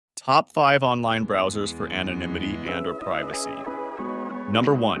Top 5 online browsers for anonymity and/or privacy.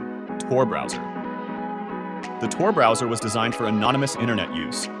 Number 1. Tor Browser. The Tor browser was designed for anonymous internet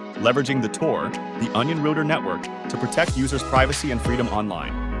use, leveraging the Tor, the onion router network, to protect users' privacy and freedom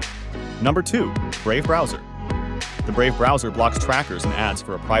online. Number 2. Brave Browser. The Brave browser blocks trackers and ads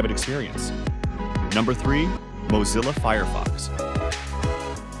for a private experience. Number 3. Mozilla Firefox.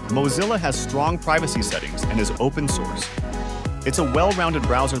 Mozilla has strong privacy settings and is open source. It's a well-rounded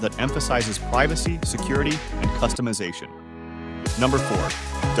browser that emphasizes privacy, security, and customization. Number 4.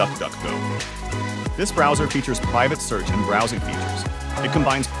 DuckDuckGo. This browser features private search and browsing features. It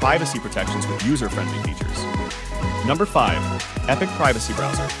combines privacy protections with user-friendly features. Number 5. Epic Privacy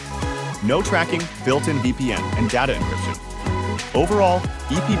Browser. No tracking, built-in VPN, and data encryption. Overall,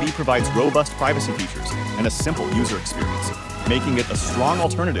 EPB provides robust privacy features and a simple user experience, making it a strong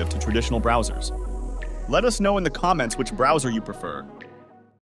alternative to traditional browsers. Let us know in the comments which browser you prefer.